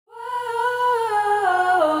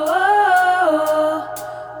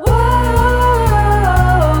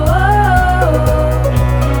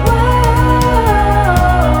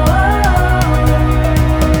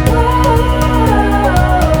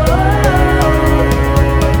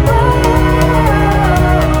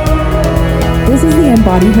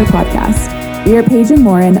on Body Her podcast. We are Paige and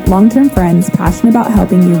Lauren, long-term friends passionate about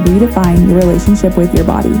helping you redefine your relationship with your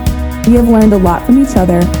body. We have learned a lot from each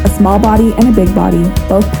other, a small body and a big body,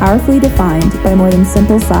 both powerfully defined by more than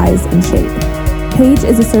simple size and shape. Paige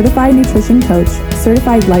is a certified nutrition coach,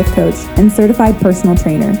 certified life coach, and certified personal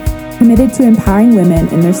trainer, committed to empowering women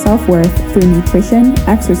in their self-worth through nutrition,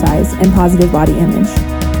 exercise, and positive body image.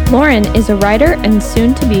 Lauren is a writer and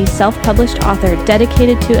soon-to-be self-published author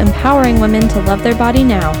dedicated to empowering women to love their body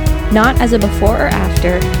now, not as a before or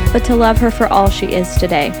after, but to love her for all she is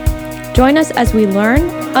today. Join us as we learn,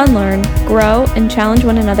 unlearn, grow, and challenge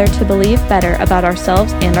one another to believe better about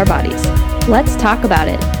ourselves and our bodies. Let's talk about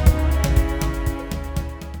it.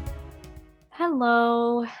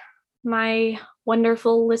 Hello, my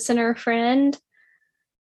wonderful listener friend.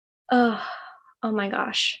 Oh my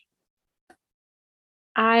gosh.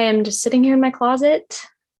 I am just sitting here in my closet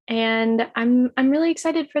and I'm really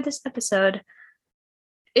excited for this episode.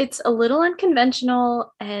 It's a little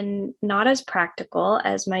unconventional and not as practical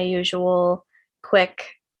as my usual quick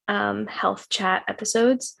health chat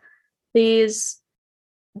episodes. These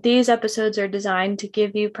episodes are designed to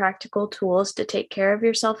give you practical tools to take care of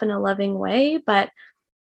yourself in a loving way, but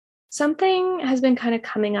something has been kind of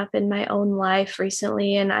coming up in my own life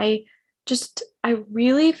recently, and I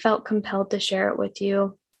really felt compelled to share it with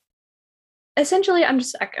you. Essentially, I'm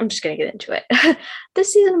just going to get into it.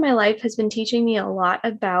 This season of my life has been teaching me a lot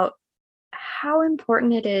about how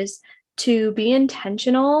important it is to be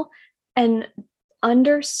intentional and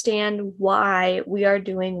understand why we are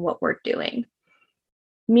doing what we're doing.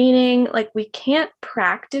 Meaning, like, we can't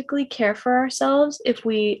practically care for ourselves if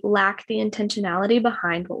we lack the intentionality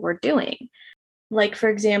behind what we're doing. Like, for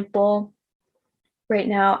example, right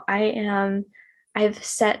now I've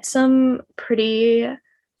set some pretty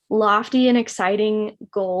lofty and exciting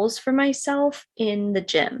goals for myself in the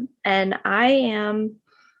gym, and I am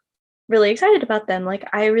really excited about them. Like,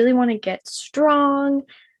 I really want to get strong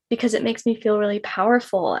because it makes me feel really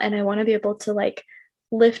powerful, and I want to be able to like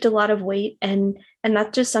lift a lot of weight, and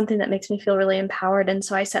that's just something that makes me feel really empowered. And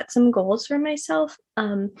so I set some goals for myself.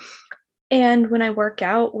 And when I work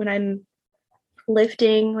out, when I'm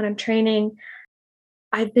lifting, when I'm training,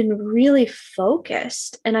 I've been really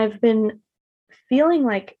focused and I've been feeling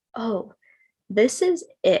like, oh, this is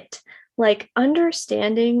it. Like,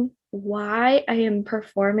 understanding why I am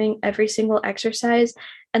performing every single exercise,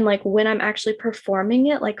 and like when I'm actually performing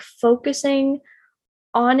it, like focusing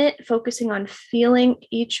on it, focusing on feeling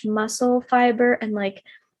each muscle fiber and like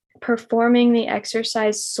performing the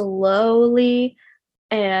exercise slowly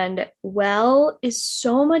and well is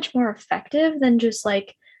so much more effective than just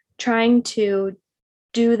like trying to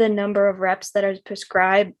do the number of reps that are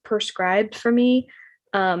prescribed for me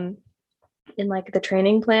in like the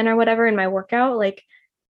training plan or whatever in my workout, like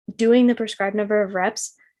doing the prescribed number of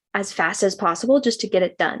reps as fast as possible just to get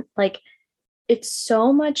it done. Like, it's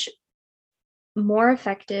so much more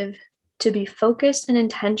effective to be focused and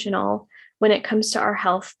intentional when it comes to our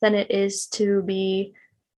health than it is to be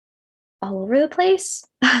all over the place,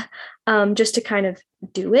 just to kind of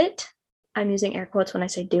do it. I'm using air quotes when I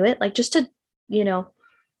say do it, like just to,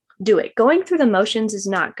 do it. Going through the motions is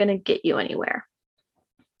not going to get you anywhere.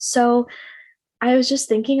 So I was just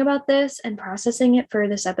thinking about this and processing it for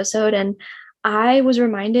this episode, and I was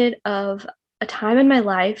reminded of a time in my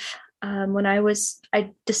life when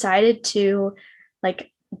I decided to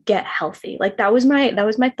like get healthy. Like that was my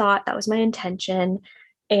thought, that was my intention.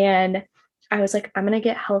 And I was like, I'm going to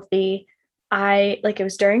get healthy. It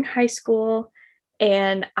was during high school,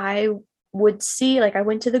 and I would see, like, I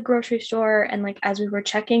went to the grocery store, and like, as we were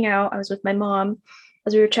checking out, I was with my mom,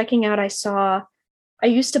 as we were checking out, I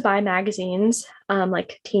used to buy magazines,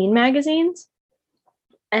 like teen magazines.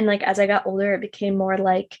 And like, as I got older, it became more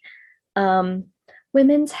like,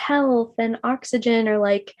 Women's Health and Oxygen, or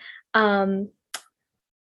like, those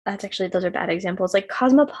are bad examples, like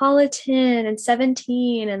Cosmopolitan and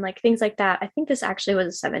 17 and like things like that. I think this actually was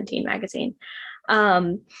a 17 magazine.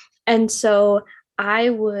 And so I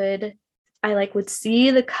would see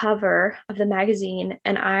the cover of the magazine,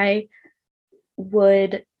 and I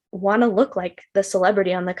would want to look like the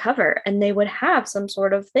celebrity on the cover, and they would have some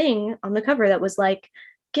sort of thing on the cover that was like,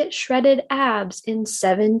 get shredded abs in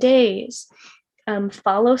 7 days,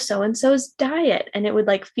 follow so-and-so's diet. And it would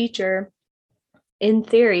like feature, in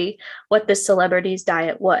theory, what this celebrity's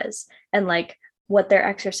diet was and like what their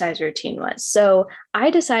exercise routine was. So I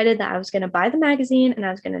decided that I was going to buy the magazine and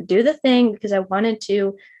I was going to do the thing because I wanted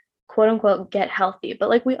to, quote unquote, get healthy. But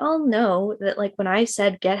like, we all know that like when I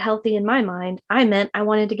said get healthy in my mind, I meant I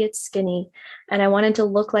wanted to get skinny and I wanted to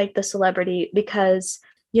look like the celebrity because,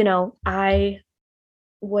 I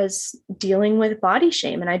was dealing with body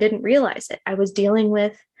shame and I didn't realize it. I was dealing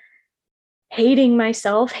with hating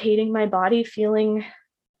myself, hating my body, feeling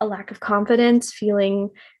a lack of confidence, feeling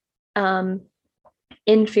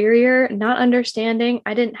inferior, not understanding.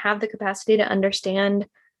 I didn't have the capacity to understand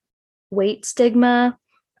weight stigma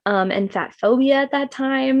and fat phobia at that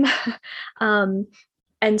time.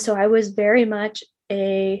 And so I was very much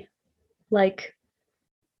a like,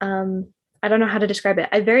 I don't know how to describe it.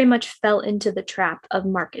 I very much fell into the trap of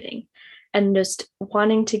marketing and just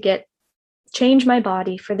wanting to change my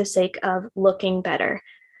body for the sake of looking better.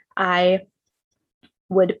 I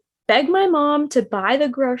would beg my mom to buy the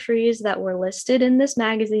groceries that were listed in this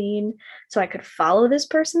magazine so I could follow this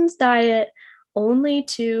person's diet, only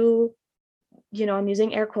to, I'm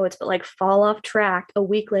using air quotes, but like fall off track a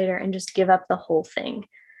week later and just give up the whole thing.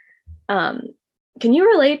 Can you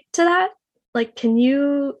relate to that? Like,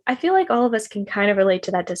 I feel like all of us can kind of relate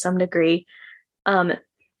to that to some degree.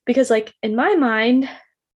 Because like in my mind,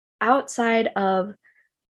 outside of,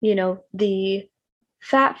 the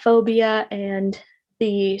fat phobia and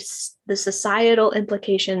the societal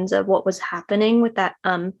implications of what was happening with that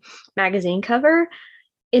magazine cover,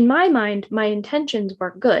 in my mind, my intentions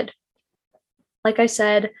were good. Like I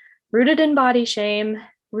said, rooted in body shame,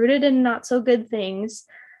 rooted in not so good things.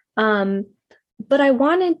 But I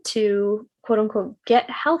wanted to, quote unquote, get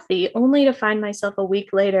healthy, only to find myself a week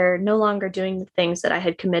later no longer doing the things that I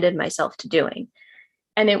had committed myself to doing.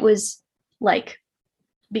 And it was like,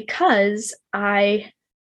 because I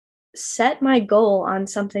set my goal on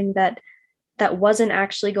something that wasn't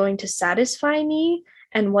actually going to satisfy me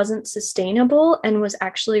and wasn't sustainable and was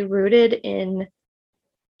actually rooted in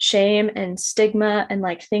shame and stigma and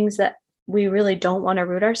like things that we really don't want to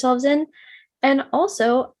root ourselves in. And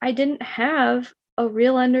also, I didn't have a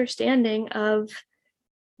real understanding of,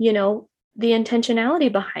 the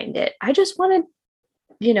intentionality behind it. I just wanted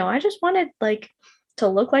like to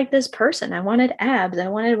look like this person. I wanted abs, I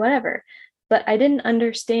wanted whatever. But I didn't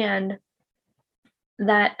understand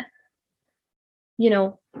that,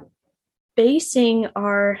 basing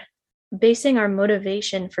our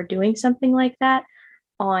motivation for doing something like that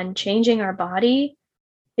on changing our body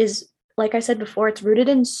is, like I said before, it's rooted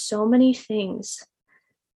in so many things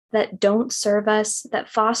that don't serve us, that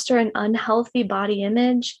foster an unhealthy body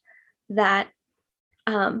image, that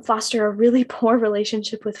foster a really poor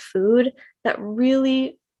relationship with food, that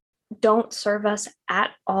really don't serve us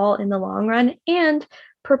at all in the long run, and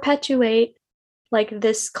perpetuate like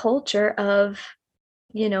this culture of,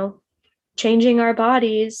 changing our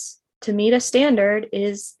bodies to meet a standard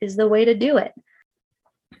is the way to do it.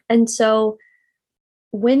 And so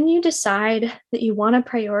when you decide that you want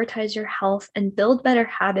to prioritize your health and build better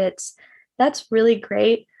habits, that's really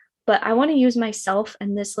great. But I want to use myself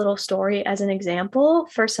and this little story as an example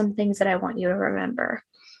for some things that I want you to remember.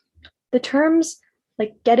 The terms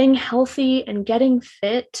like getting healthy and getting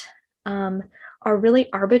fit are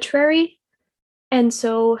really arbitrary. And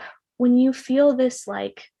so when you feel this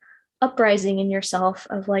like uprising in yourself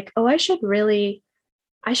of like, oh, I should really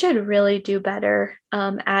do better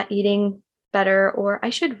at eating better, or I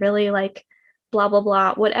should really like blah, blah,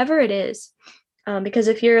 blah, whatever it is. Because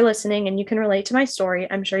if you're listening and you can relate to my story,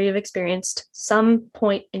 I'm sure you've experienced some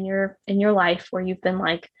point in your life where you've been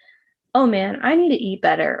like, oh man, I need to eat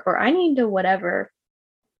better, or I need to whatever.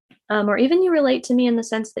 Or even you relate to me in the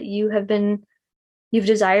sense that you've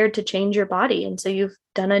desired to change your body. And so you've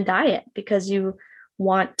done a diet because you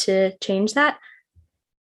want to change that.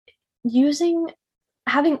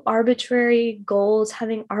 Having arbitrary goals,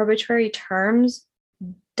 having arbitrary terms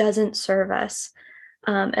doesn't serve us.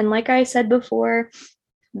 And like I said before,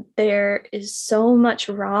 there is so much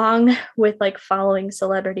wrong with like following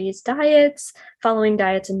celebrities' diets, following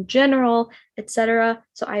diets in general, etc.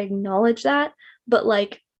 So I acknowledge that. But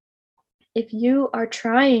like, if you are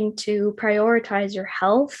trying to prioritize your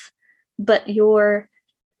health, but the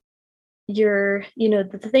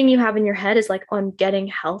thing you have in your head is like on getting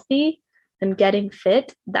healthy and getting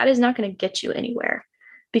fit, that is not going to get you anywhere,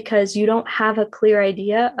 because you don't have a clear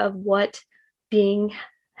idea of what being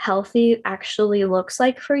healthy actually looks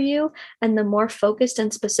like for you. And the more focused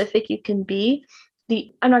and specific you can be,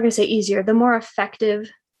 I'm not going to say easier, the more effective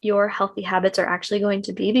your healthy habits are actually going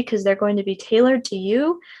to be, because they're going to be tailored to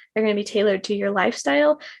you. They're going to be tailored to your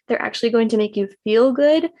lifestyle. They're actually going to make you feel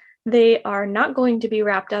good. They are not going to be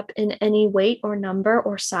wrapped up in any weight or number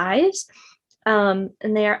or size. And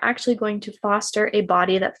they are actually going to foster a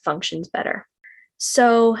body that functions better.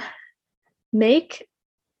 So make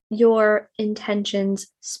your intentions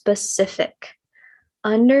specific.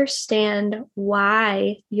 Understand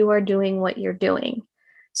why you are doing what you're doing.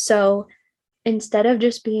 So instead of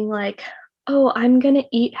just being like, oh, I'm going to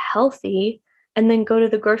eat healthy and then go to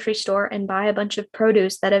the grocery store and buy a bunch of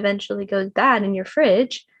produce that eventually goes bad in your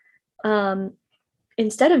fridge. Um,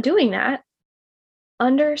 Instead of doing that,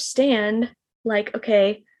 understand like,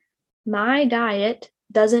 okay, my diet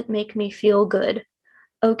doesn't make me feel good.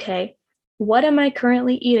 Okay, what am I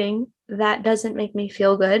currently eating that doesn't make me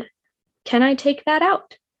feel good? Can I take that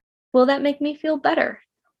out? Will that make me feel better?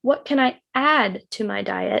 What can I add to my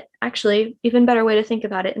diet? Actually, even better way to think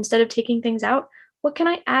about it, instead of taking things out, what can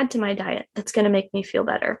I add to my diet that's going to make me feel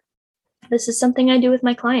better? This is something I do with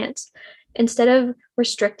my clients. Instead of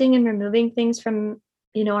restricting and removing things from,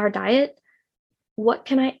 our diet, what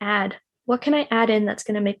can I add? What can I add in that's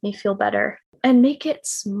going to make me feel better? And make it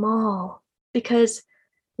small. Because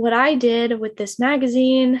what I did with this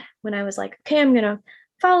magazine, when I was like, okay, I'm going to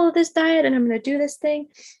follow this diet and I'm going to do this thing,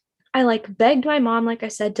 I like begged my mom, like I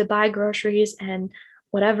said, to buy groceries and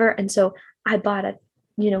whatever. And so I bought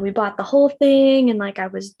we bought the whole thing and like I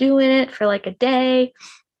was doing it for like a day.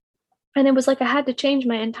 And it was like I had to change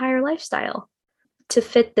my entire lifestyle to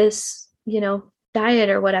fit this, diet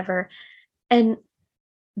or whatever. And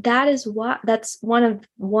that's one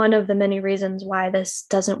of the many reasons why this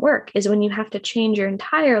doesn't work is when you have to change your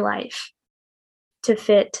entire life to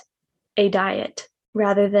fit a diet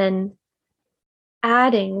rather than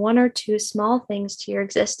adding one or two small things to your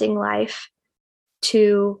existing life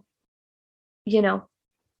to, you know,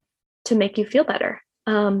 to make you feel better.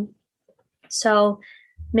 So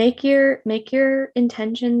make your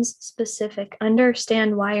intentions specific.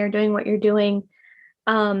 Understand why you're doing what you're doing.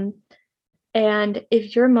 Um, and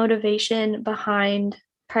if your motivation behind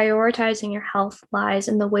prioritizing your health lies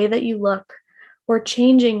in the way that you look or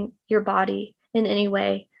changing your body in any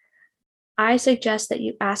way, I suggest that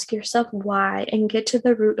you ask yourself why and get to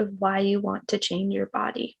the root of why you want to change your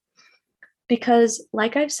body. Because,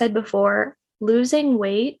 like I've said before, losing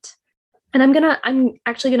weight, and I'm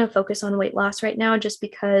actually gonna focus on weight loss right now, just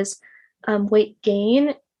because weight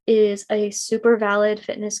gain is a super valid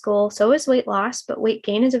fitness goal. So is weight loss, but weight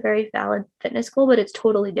gain is a very valid fitness goal, but it's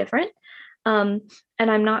totally different. And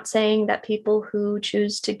I'm not saying that people who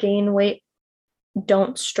choose to gain weight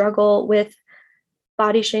don't struggle with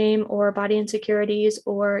body shame or body insecurities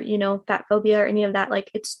or fat phobia or any of that.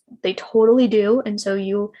 Like they totally do. And so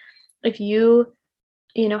if you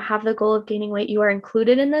have the goal of gaining weight, you are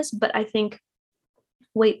included in this. But I think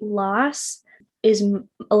weight loss is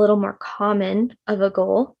a little more common of a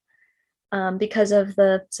goal because of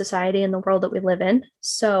the society and the world that we live in.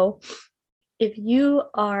 So if you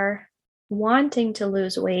are wanting to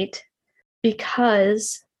lose weight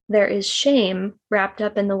because there is shame wrapped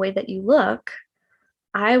up in the way that you look,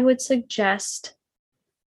 I would suggest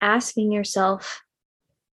asking yourself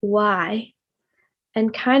why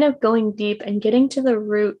and kind of going deep and getting to the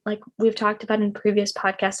root, like we've talked about in previous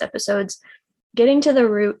podcast episodes, getting to the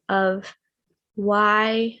root of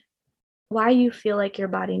why you feel like your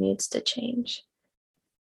body needs to change.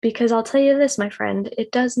 Because I'll tell you this, my friend,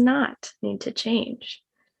 it does not need to change.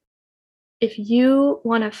 If you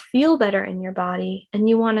want to feel better in your body and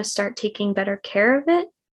you want to start taking better care of it,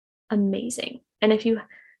 amazing. And if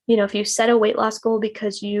you set a weight loss goal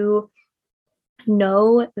because you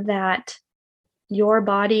know that your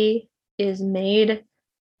body is made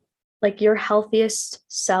like your healthiest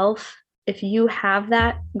self, if you have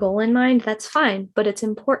that goal in mind, that's fine. But it's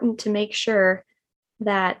important to make sure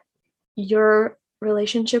that your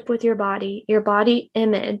relationship with your body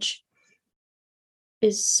image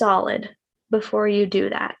is solid before you do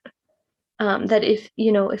that. That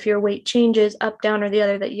if your weight changes up, down, or the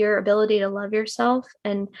other, that your ability to love yourself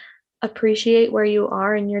and appreciate where you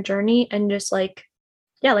are in your journey and just like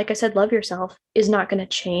I said, love yourself is not going to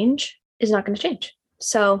change.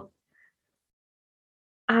 So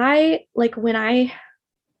when I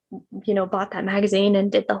bought that magazine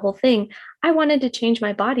and did the whole thing, I wanted to change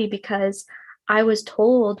my body because I was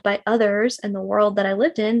told by others in the world that I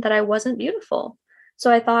lived in that I wasn't beautiful.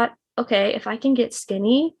 So I thought, okay, if I can get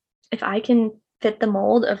skinny, if I can fit the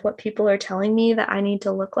mold of what people are telling me that I need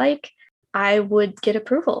to look like, I would get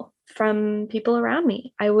approval from people around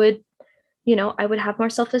me. I would have more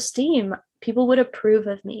self-esteem. People would approve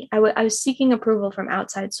of me. I was seeking approval from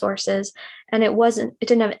outside sources, and it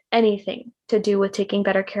didn't have anything to do with taking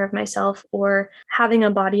better care of myself or having a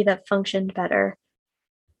body that functioned better.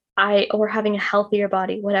 Or having a healthier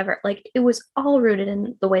body, whatever. Like it was all rooted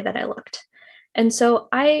in the way that I looked. And so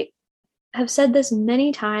I have said this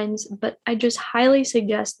many times, but I just highly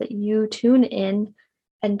suggest that you tune in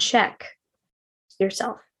and check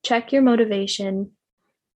yourself, check your motivation,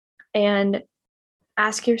 and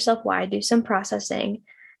ask yourself why, do some processing,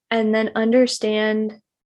 and then understand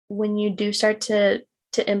when you do start to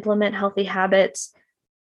to implement healthy habits,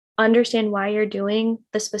 understand why you're doing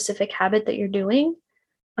the specific habit that you're doing,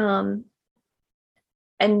 and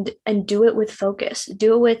do it with focus,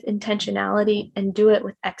 do it with intentionality, and do it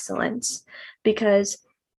with excellence. Because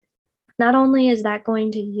not only is that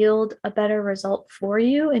going to yield a better result for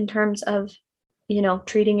you in terms of,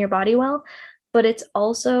 treating your body well, but it's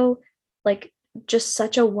also like just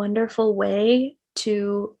such a wonderful way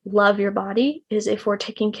to love your body is if we're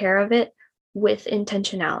taking care of it with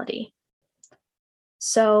intentionality.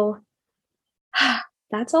 So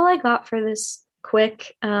that's all I got for this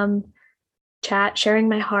quick chat, sharing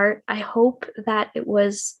my heart. I hope that it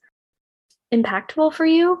was impactful for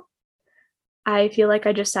you. I feel like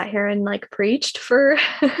I just sat here and like preached for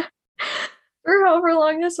for however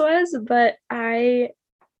long this was, but I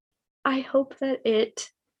hope that it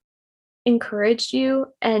encouraged you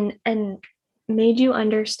and made you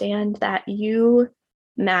understand that you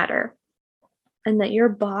matter and that your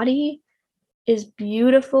body is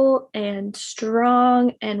beautiful and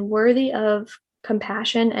strong and worthy of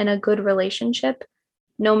compassion and a good relationship,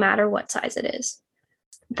 no matter what size it is.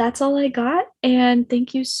 That's all I got. And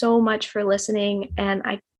thank you so much for listening. And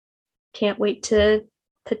I can't wait to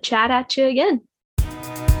chat at you again.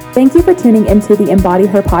 Thank you for tuning into the Embody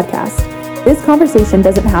Her podcast. This conversation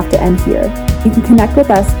doesn't have to end here. You can connect with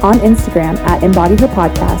us on Instagram at Embody Her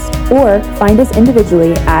Podcast, or find us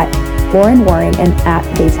individually at Lauren Waring and at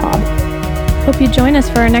Paige Hobb. Hope you join us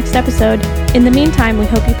for our next episode. In the meantime, we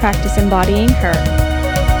hope you practice embodying her.